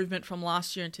improvement from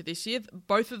last year into this year.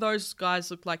 Both of those guys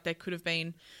look like they could have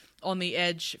been on the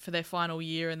edge for their final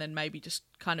year and then maybe just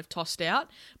kind of tossed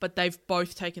out, but they've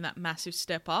both taken that massive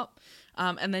step up.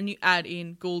 And then you add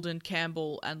in Goulden,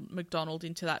 Campbell and McDonald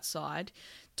into that side.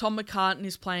 Tom McCartan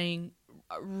is playing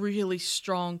a really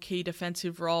strong key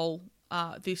defensive role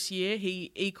this year.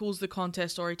 He equals the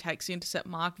contest or he takes the intercept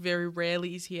mark. Very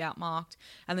rarely is he outmarked.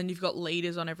 And then you've got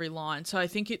leaders on every line. So I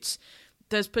think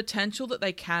there's potential that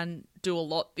they can do a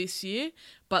lot this year,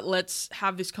 but let's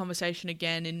have this conversation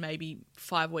again in maybe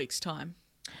 5 weeks' time.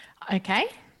 Okay.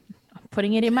 I'm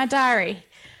putting it in my diary.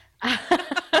 Hey,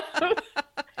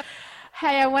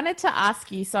 I wanted to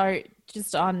ask you, so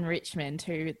just on Richmond,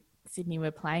 who Sydney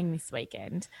were playing this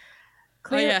weekend.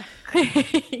 We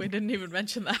didn't even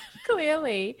mention that.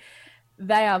 Clearly,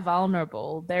 they are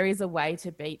vulnerable. There is a way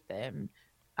to beat them.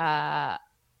 And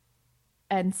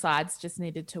sides just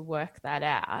needed to work that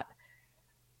out.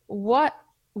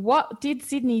 What did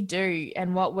Sydney do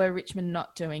and what were Richmond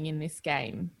not doing in this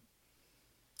game?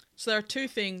 So there are two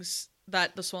things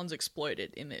that the Swans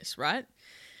exploited in this, right?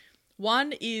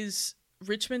 One is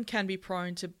Richmond can be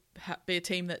prone to be a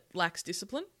team that lacks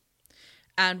discipline.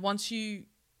 And once you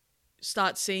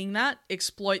start seeing that,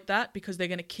 exploit that, because they're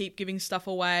going to keep giving stuff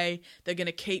away. They're going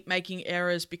to keep making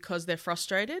errors because they're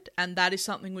frustrated. And that is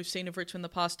something we've seen of Richmond the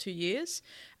past 2 years.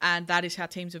 And that is how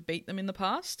teams have beat them in the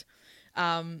past.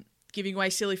 Giving away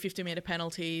silly 50-metre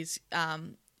penalties,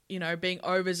 being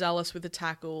overzealous with the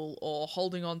tackle or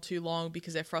holding on too long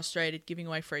because they're frustrated, giving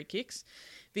away free kicks.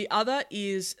 The other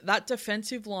is that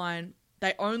defensive line,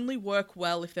 they only work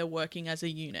well if they're working as a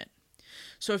unit.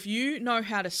 So if you know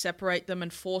how to separate them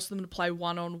and force them to play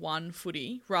one-on-one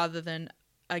footy rather than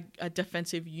a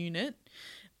defensive unit,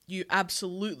 you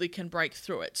absolutely can break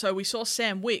through it. So we saw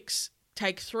Sam Wicks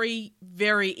take 3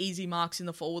 very easy marks in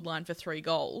the forward line for 3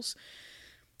 goals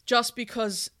just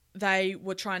because they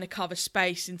were trying to cover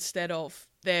space instead of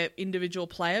their individual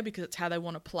player, because it's how they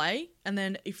want to play. And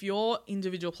then if your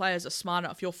individual players are smart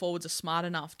enough, your forwards are smart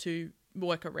enough to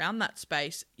work around that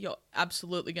space, you're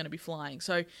absolutely going to be flying.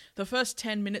 So the first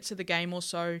 10 minutes of the game or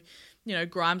so,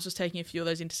 Grimes was taking a few of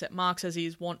those intercept marks as he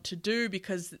is wont to do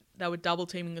because they were double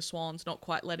teaming the Swans, not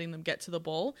quite letting them get to the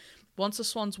ball. Once the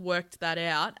Swans worked that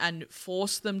out and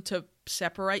forced them to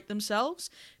separate themselves,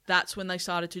 that's when they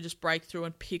started to just break through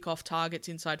and pick off targets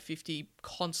inside 50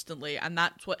 constantly. And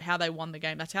that's how they won the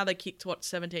game. That's how they kicked,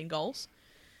 17 goals?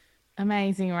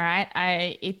 Amazing, right?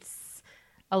 It's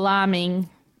alarming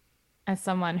as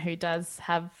someone who does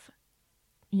have,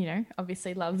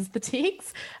 obviously loves the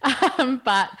Tigs,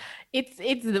 but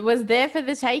it was there for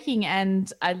the taking.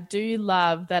 And I do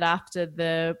love that after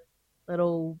the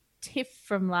little tiff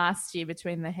from last year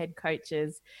between the head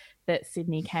coaches, that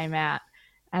Sydney came out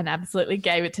and absolutely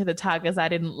gave it to the Tigers. I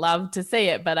didn't love to see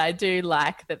it, but I do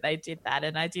like that they did that.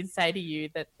 And I did say to you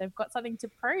that they've got something to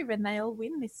prove and they'll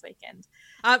win this weekend.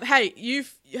 Hey,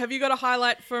 have you got a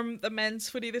highlight from the men's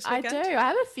footy this weekend? I do. I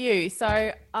have a few.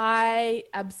 So I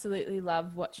absolutely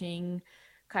love watching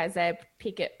Isaiah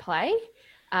Pickett play.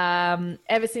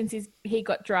 Ever since he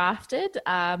got drafted,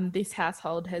 this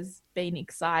household has been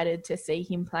excited to see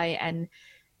him play. And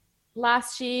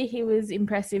last year he was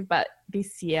impressive, but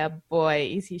this year, boy,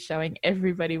 is he showing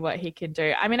everybody what he can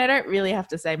do. I mean, I don't really have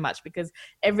to say much because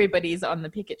everybody's on the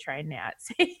Pickett train now, it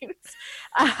seems.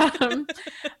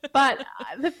 But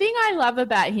the thing I love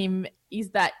about him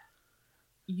is that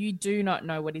you do not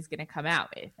know what he's going to come out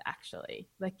with, actually.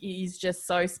 Like, he's just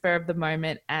so spur of the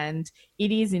moment and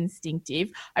it is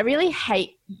instinctive. I really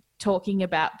hate talking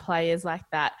about players like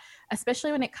that,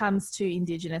 especially when it comes to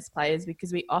Indigenous players,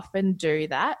 because we often do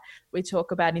that. We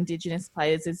talk about Indigenous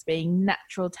players as being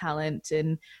natural talent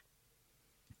and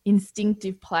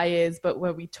instinctive players, but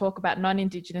when we talk about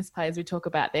non-Indigenous players, we talk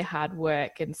about their hard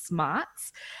work and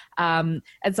smarts. And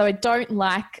so I don't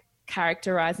like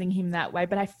characterizing him that way,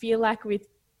 but I feel like with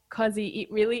Cozzy,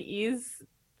 it really is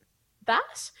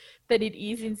that it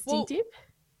is instinctive.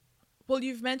 Well,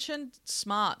 you've mentioned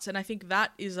smarts, and I think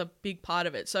that is a big part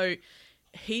of it. So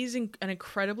he's an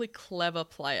incredibly clever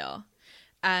player,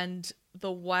 and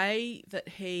the way that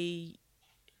he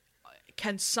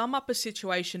can sum up a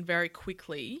situation very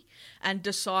quickly and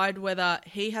decide whether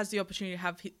he has the opportunity to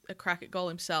have a crack at goal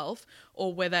himself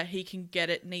or whether he can get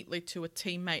it neatly to a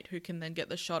teammate who can then get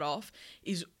the shot off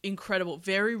is incredible.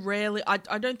 Very rarely, I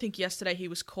don't think yesterday he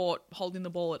was caught holding the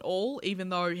ball at all, even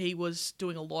though he was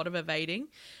doing a lot of evading.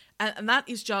 And that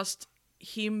is just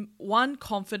him, one,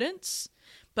 confidence,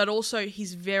 but also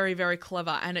he's very, very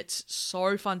clever, and it's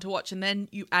so fun to watch. And then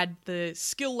you add the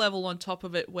skill level on top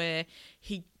of it, where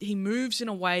he moves in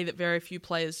a way that very few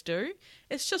players do.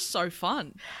 It's just so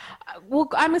fun. Well,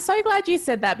 I'm so glad you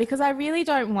said that, because I really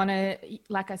don't want to,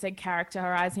 like I said,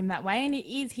 characterize him that way. And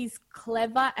he's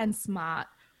clever and smart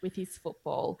with his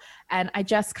football. And I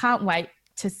just can't wait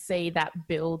to see that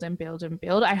build and build and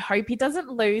build. I hope he doesn't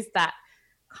lose that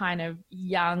kind of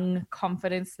young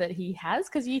confidence that he has,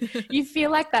 because you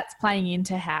feel like that's playing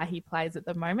into how he plays at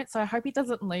the moment. So I hope he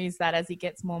doesn't lose that as he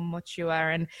gets more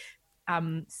mature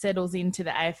and settles into the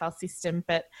AFL system.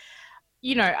 But,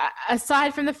 you know,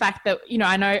 aside from the fact that, you know,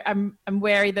 I know I'm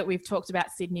wary that we've talked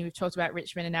about Sydney, we've talked about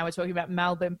Richmond, and now we're talking about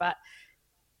Melbourne, but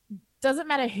doesn't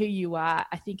matter who you are.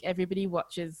 I think everybody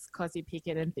watches Cozzy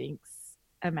Pickett and thinks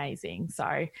amazing. So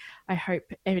I hope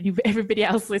everybody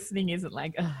else listening isn't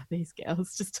like, oh, these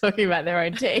girls just talking about their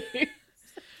own team.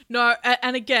 No,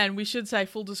 and again, we should say,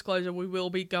 full disclosure, we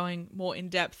will be going more in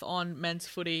depth on men's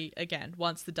footy again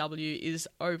once the W is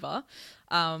over.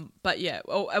 But yeah,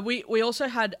 we also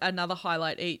had another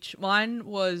highlight each. Mine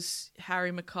was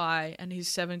Harry Mackay and his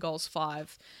 7 goals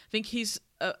 5. I think he's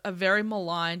a very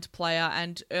maligned player,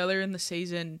 and earlier in the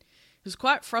season it was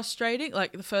quite frustrating.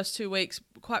 Like the first 2 weeks,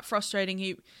 quite frustrating.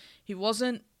 He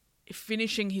wasn't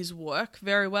finishing his work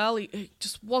very well. He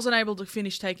just wasn't able to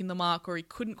finish taking the mark, or he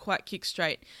couldn't quite kick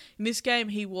straight. In this game,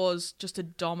 he was just a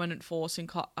dominant force in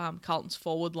Carlton's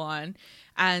forward line,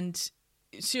 and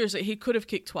seriously, he could have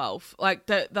kicked 12. Like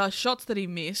the shots that he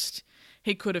missed,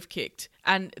 he could have kicked,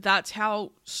 and that's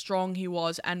how strong he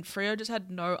was. And Freo just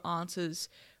had no answers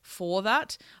for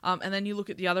that. And then you look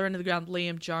at the other end of the ground,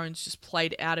 Liam Jones just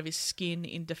played out of his skin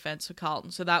in defence for Carlton.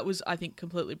 So that was, I think,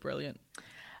 completely brilliant.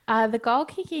 The goal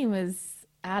kicking was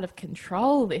out of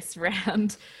control this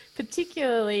round,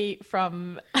 particularly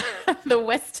from the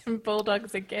Western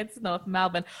Bulldogs against North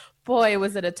Melbourne. Boy,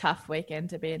 was it a tough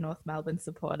weekend to be a North Melbourne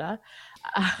supporter.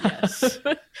 Yes.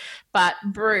 But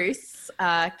Bruce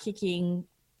kicking,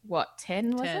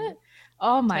 10 was 10. it?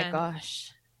 Oh my 10.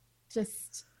 gosh.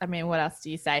 Just, I mean, what else do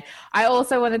you say? I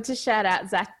also wanted to shout out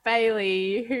Zach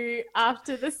Bailey, who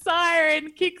after the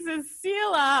siren kicks a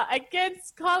sealer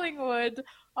against Collingwood.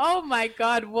 Oh my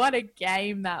God, what a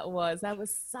game that was. That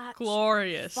was such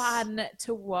glorious fun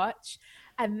to watch.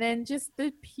 And then just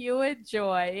the pure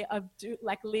joy of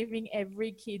living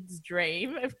every kid's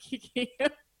dream of kicking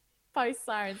a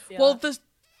post-siren sealer. Well,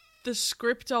 the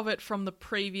script of it from the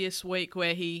previous week,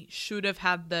 where he should have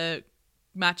had the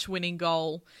match-winning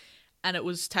goal, and it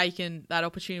was taken, that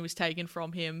opportunity was taken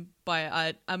from him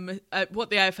by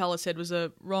what the AFL has said was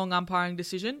a wrong umpiring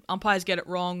decision. Umpires get it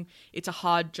wrong. It's a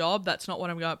hard job. That's not what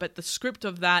I'm going. But the script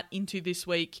of that into this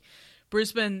week,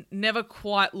 Brisbane never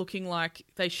quite looking like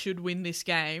they should win this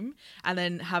game, and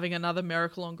then having another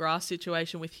miracle on grass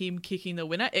situation with him kicking the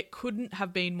winner. It couldn't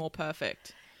have been more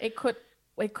perfect. It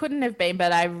couldn't have been,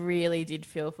 but I really did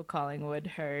feel for Collingwood,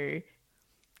 who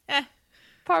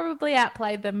probably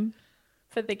outplayed them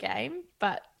for the game,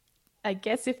 but I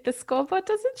guess if the scoreboard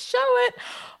doesn't show it,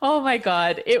 oh my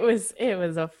God, it was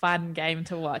a fun game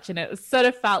to watch, and it sort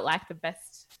of felt like the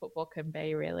best football can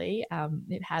be, really.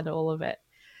 It had all of it.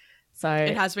 So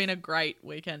it has been a great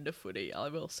weekend of footy, I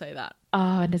will say that.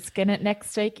 Oh, and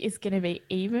next week is gonna be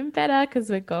even better because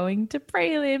we're going to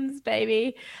prelims,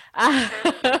 baby.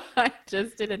 I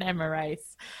just did an Emma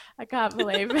race. I can't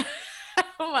believe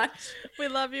how much we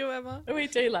love you, Emma. We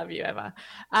do love you, Emma.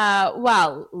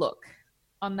 Well, look,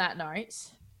 on that note,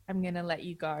 I'm going to let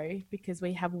you go because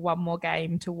we have one more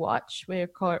game to watch. We're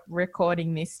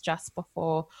recording this just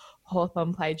before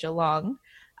Hawthorn play Geelong,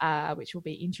 which will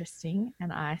be interesting.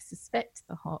 And I suspect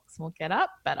the Hawks will get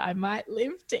up, but I might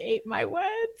live to eat my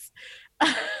words.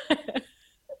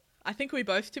 I think we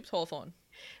both tipped Hawthorn.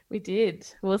 We did.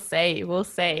 We'll see. We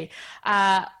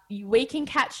can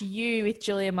catch you with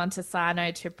Julia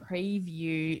Montesano to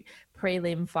preview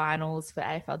prelim finals for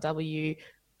AFLW.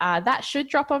 That should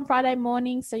drop on Friday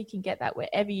morning, so you can get that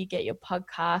wherever you get your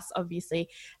podcasts. Obviously,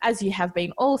 as you have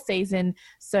been all season,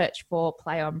 search for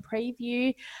Play On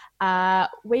Preview.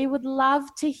 We would love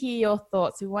to hear your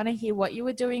thoughts. We want to hear what you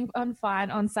were doing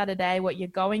on Saturday, what you're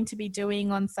going to be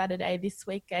doing on Saturday this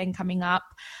weekend coming up,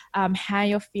 how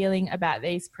you're feeling about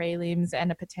these prelims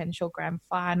and a potential grand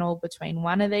final between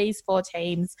one of these 4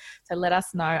 teams. So let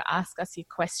us know, ask us your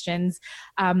questions.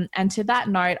 And to that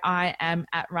note, I am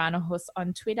at Rana Hus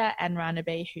on Twitter and Rana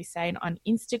B Hussein on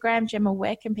Instagram. Gemma,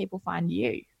 where can people find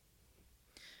you?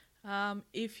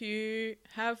 If you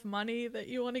have money that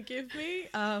you want to give me,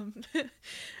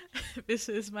 this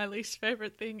is my least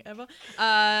favorite thing ever.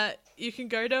 You can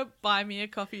go to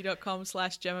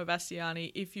buymeacoffee.com/Gemma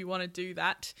Bastiani if you want to do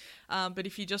that. But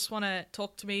if you just want to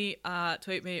talk to me,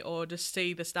 tweet me, or just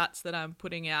see the stats that I'm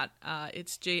putting out,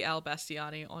 it's GL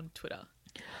Bastiani on Twitter.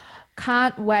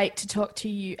 Can't wait to talk to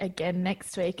you again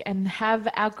next week and have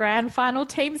our grand final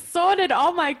team sorted.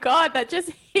 Oh my God, that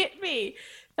just hit me.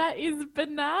 That is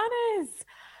bananas.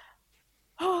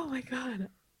 Oh my God.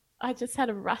 I just had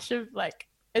a rush of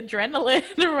adrenaline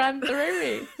run through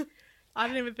me. I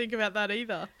didn't even think about that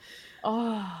either.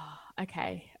 Oh,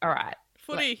 okay. All right.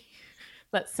 Footy.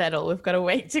 Let's settle. We've got a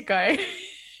week to go.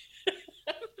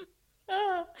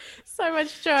 Oh, so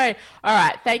much joy. All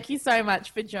right. Thank you so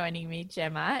much for joining me,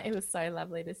 Gemma. It was so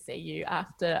lovely to see you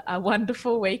after a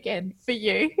wonderful weekend for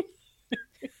you.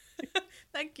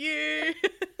 Thank you.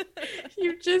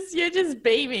 You're just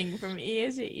beaming from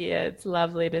ear to ear. It's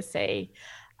lovely to see.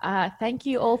 Thank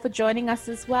you all for joining us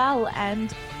as well, and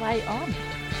play on.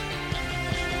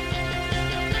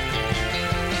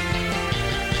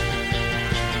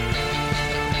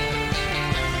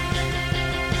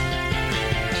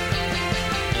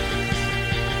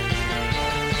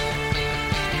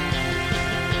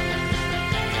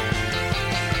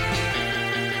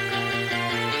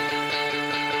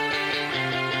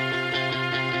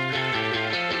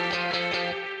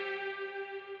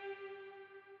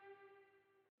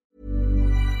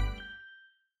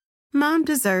 Mom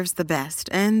deserves the best,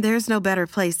 and there's no better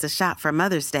place to shop for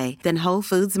Mother's Day than Whole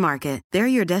Foods Market. They're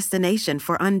your destination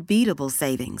for unbeatable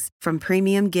savings, from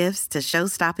premium gifts to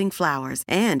show-stopping flowers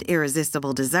and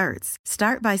irresistible desserts.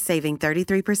 Start by saving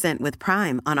 33% with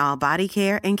Prime on all body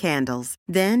care and candles.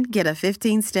 Then get a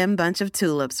 15-stem bunch of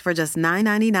tulips for just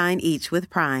 $9.99 each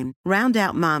with Prime. Round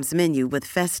out Mom's menu with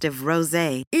festive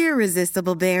rosé,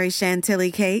 irresistible berry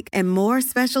chantilly cake, and more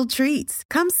special treats.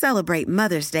 Come celebrate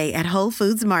Mother's Day at Whole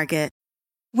Foods Market.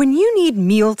 When you need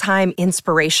mealtime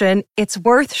inspiration, it's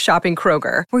worth shopping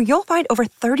Kroger, where you'll find over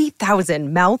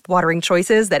 30,000 mouth-watering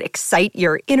choices that excite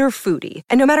your inner foodie.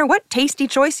 And no matter what tasty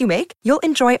choice you make, you'll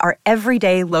enjoy our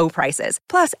everyday low prices,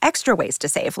 plus extra ways to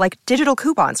save, like digital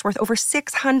coupons worth over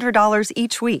 $600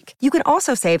 each week. You can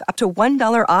also save up to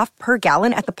 $1 off per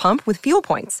gallon at the pump with fuel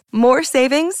points. More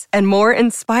savings and more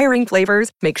inspiring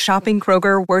flavors make shopping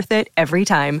Kroger worth it every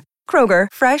time. Kroger,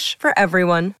 fresh for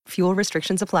everyone. Fuel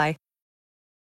restrictions apply.